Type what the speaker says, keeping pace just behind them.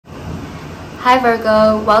Hi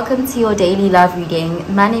Virgo, welcome to your daily love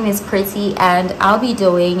reading. My name is Pretty and I'll be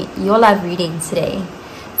doing your love reading today.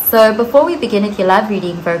 So before we begin with your love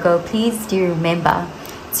reading, Virgo, please do remember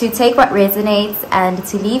to take what resonates and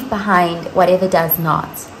to leave behind whatever does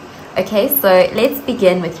not. Okay, so let's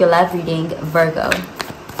begin with your love reading, Virgo.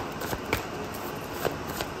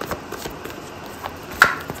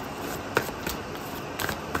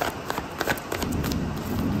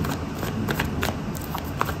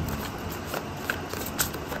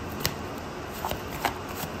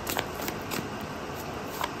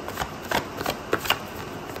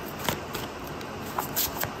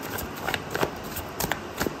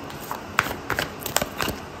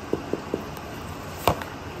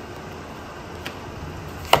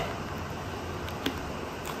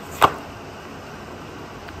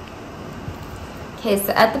 Okay,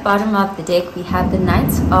 so at the bottom of the deck, we have the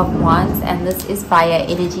Knight of Wands, and this is fire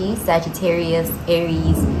energy, Sagittarius,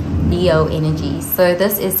 Aries, Leo energy. So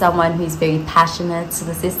this is someone who's very passionate. So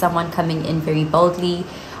this is someone coming in very boldly.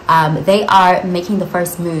 They are making the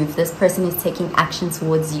first move. This person is taking action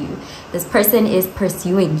towards you. This person is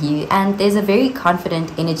pursuing you, and there's a very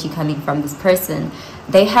confident energy coming from this person.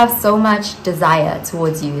 They have so much desire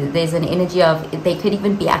towards you. There's an energy of, they could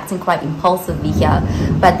even be acting quite impulsively here,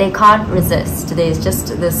 but they can't resist. There's just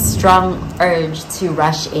this strong urge to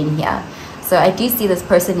rush in here. So I do see this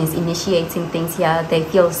person is initiating things here. They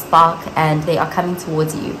feel a spark and they are coming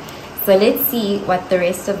towards you. So let's see what the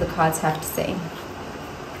rest of the cards have to say.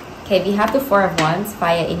 Okay, we have the Four of Wands,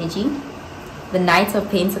 fire energy, the Knight of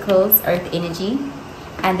Pentacles, earth energy,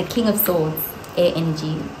 and the King of Swords, air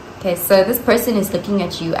energy. Okay, so this person is looking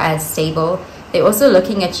at you as stable. They're also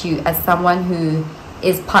looking at you as someone who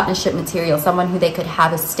is partnership material, someone who they could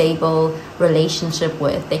have a stable relationship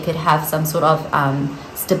with. They could have some sort of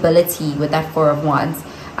stability with that Four of Wands.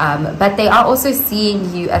 But they are also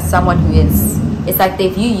seeing you as someone who is, it's like they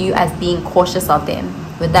view you as being cautious of them.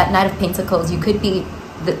 With that Knight of Pentacles, you could be,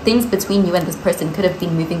 the things between you and this person could have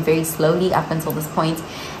been moving very slowly up until this point.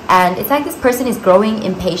 And it's like this person is growing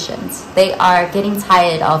impatient. They are getting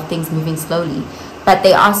tired of things moving slowly, but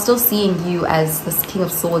they are still seeing you as this King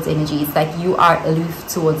of Swords energy. It's like you are aloof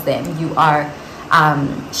towards them. You are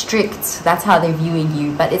strict. That's how they're viewing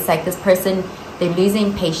you. But it's like this person, they're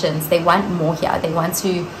losing patience. They want more here. They want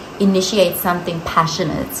to initiate something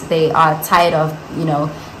passionate. They are tired of, you know,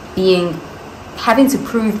 having to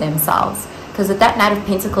prove themselves. Because with that Knight of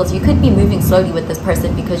Pentacles, you could be moving slowly with this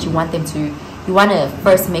person because you want them to, you want to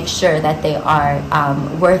first make sure that they are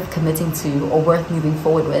worth committing to or worth moving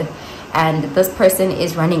forward with. And this person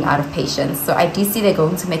is running out of patience. So I do see they're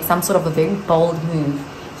going to make some sort of a very bold move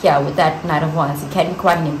here with that Knight of Wands. It can be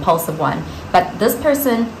quite an impulsive one. But this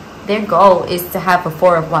person, their goal is to have a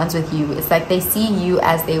Four of Wands with you. It's like they see you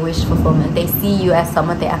as their wish fulfillment. They see you as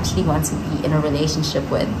someone they actually want to be in a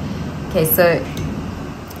relationship with. Okay, so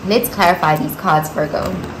let's clarify these cards,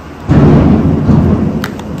 Virgo.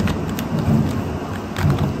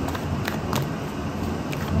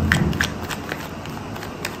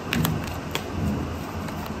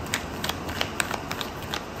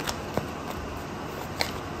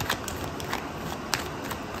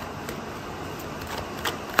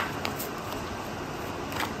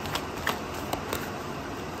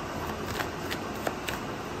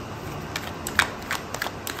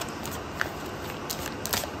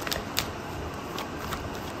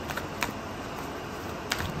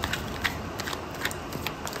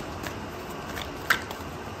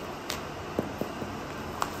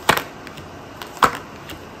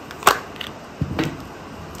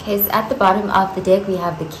 Okay, so at the bottom of the deck, we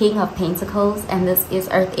have the King of Pentacles, and this is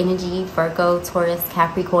earth energy, Virgo, Taurus,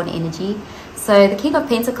 Capricorn energy. So the King of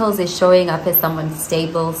Pentacles is showing up as someone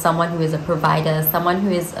stable, someone who is a provider, someone who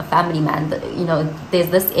is a family man. You know, there's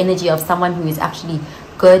this energy of someone who is actually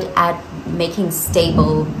good at making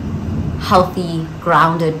stable, healthy,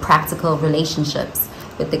 grounded, practical relationships.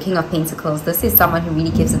 With the King of Pentacles, this is someone who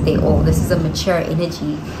really gives it their all. This is a mature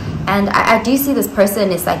energy. And I do see this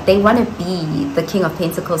person is like, they want to be the King of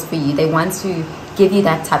Pentacles for you. They want to give you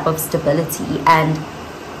that type of stability. And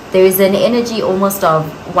there is an energy almost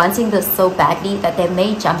of wanting this so badly that they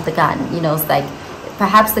may jump the gun. You know, it's like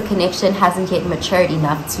perhaps the connection hasn't yet matured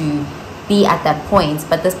enough to be at that point.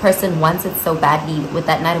 But this person wants it so badly. With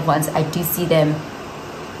that Knight of Wands, I do see them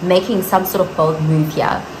making some sort of bold move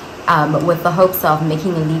here. With the hopes of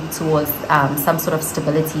making a leap towards some sort of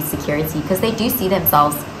stability, security, because they do see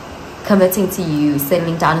themselves committing to you,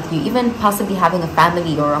 settling down with you, even possibly having a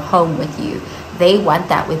family or a home with you. They want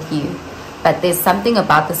that with you. But there's something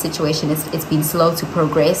about the situation, it's been slow to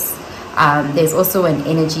progress. There's also an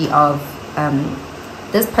energy of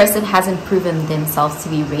this person hasn't proven themselves to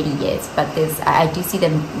be ready yet, but I do see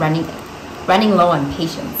them running low on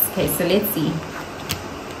patience. Okay, so let's see.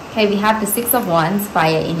 Okay, we have the Six of Wands,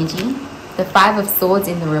 fire energy, the Five of Swords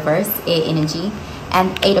in the reverse, air energy,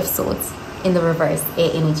 and Eight of Swords in the reverse,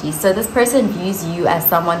 air energy. So this person views you as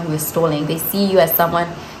someone who is stalling. They see you as someone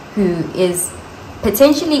who is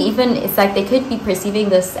potentially even, it's like they could be perceiving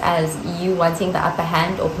this as you wanting the upper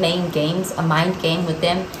hand or playing games, a mind game with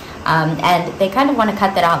them. And they kind of want to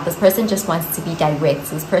cut that out. This person just wants to be direct.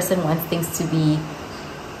 This person wants things to be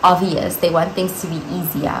obvious. They want things to be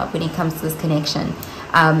easier when it comes to this connection.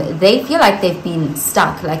 They feel like they've been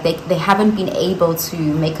stuck, like they haven't been able to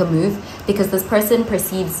make a move because this person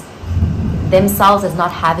perceives themselves as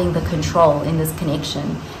not having the control in this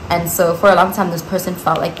connection. And so for a long time, this person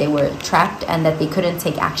felt like they were trapped and that they couldn't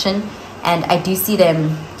take action. And I do see them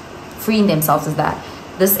freeing themselves as that.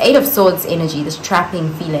 This Eight of Swords energy, this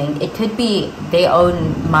trapping feeling, it could be their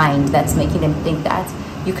own mind that's making them think that.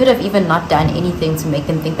 You could have even not done anything to make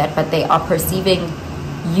them think that, but they are perceiving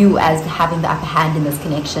you as having the upper hand in this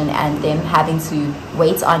connection and them having to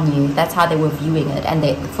wait on you. That's how they were viewing it. And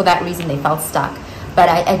for that reason, they felt stuck. But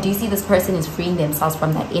I do see this person is freeing themselves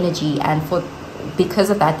from that energy, and because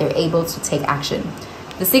of that, they're able to take action.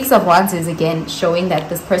 The Six of Wands is again showing that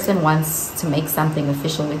this person wants to make something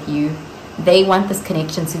official with you. They want this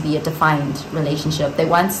connection to be a defined relationship. They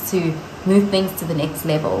want to move things to the next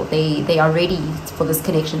level. They are ready for this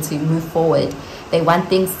connection to move forward. They want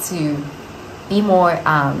things to be more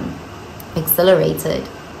accelerated.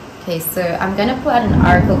 Okay, so I'm going to pull out an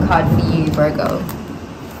oracle card for you, Virgo.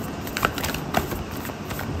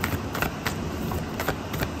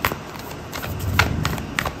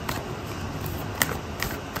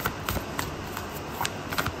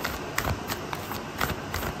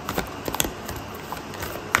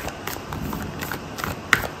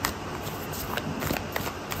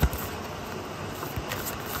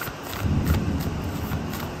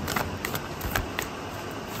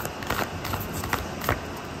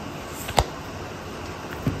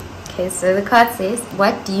 Okay, so the card says,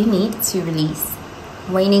 what do you need to release?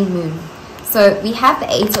 Waning moon. So we have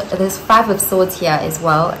there's Five of Swords here as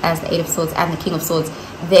well as the Eight of Swords and the King of Swords.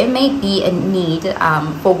 There may be a need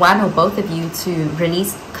for one or both of you to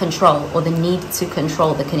release control, or the need to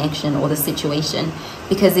control the connection or the situation,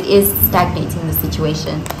 because it is stagnating the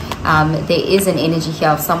situation. There is an energy here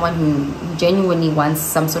of someone who genuinely wants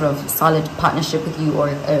some sort of solid partnership with you, or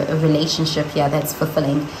a relationship here that's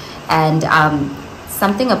fulfilling. And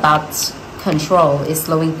something about control is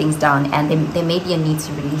slowing things down, and there may be a need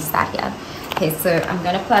to release that here. Okay, so I'm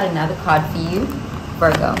going to pull out another card for you,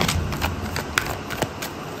 Virgo.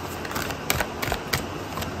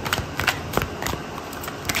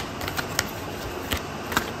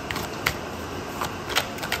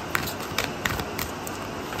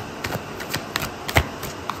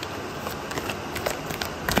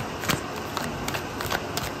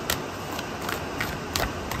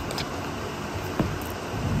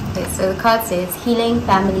 So the card says, healing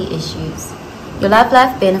family issues. Your love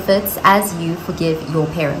life benefits as you forgive your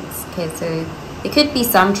parents. Okay, so there could be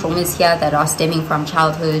some traumas here that are stemming from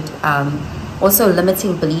childhood. Also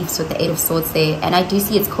limiting beliefs with the Eight of Swords there. And I do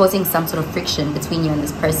see it's causing some sort of friction between you and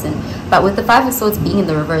this person. But with the Five of Swords being in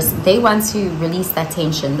the reverse, they want to release that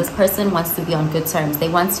tension. This person wants to be on good terms. They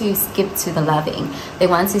want to skip to the loving. They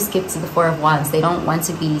want to skip to the Four of Wands. They don't want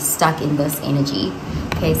to be stuck in this energy.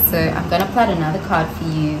 Okay, so I'm going to pull out another card for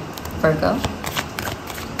you, Virgo.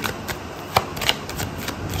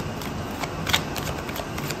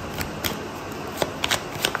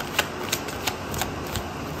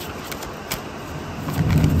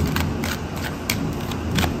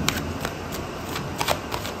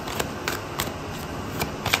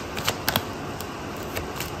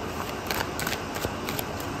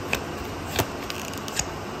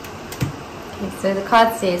 Okay, so the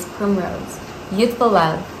card says Primrose, youthful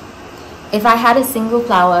love. If I had a single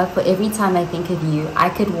flower for every time I think of you, I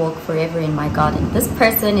could walk forever in my garden. This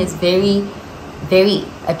person is very, very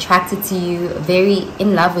attracted to you, very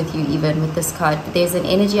in love with you even with this card. There's an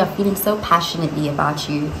energy of feeling so passionately about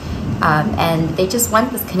you. And they just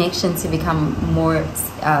want this connection to become more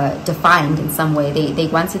defined in some way. They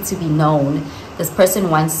want it to be known. This person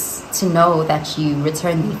wants to know that you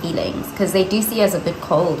return their feelings, because they do see you as a bit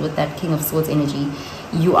cold with that King of Swords energy.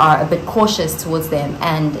 You are a bit cautious towards them,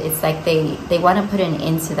 and it's like they want to put an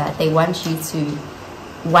end to that. They want you to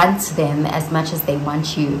want them as much as they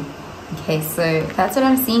want you. Okay, so that's what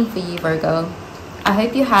I'm seeing for you, Virgo. I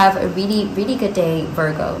hope you have a really, really good day,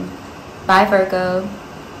 Virgo. Bye, Virgo.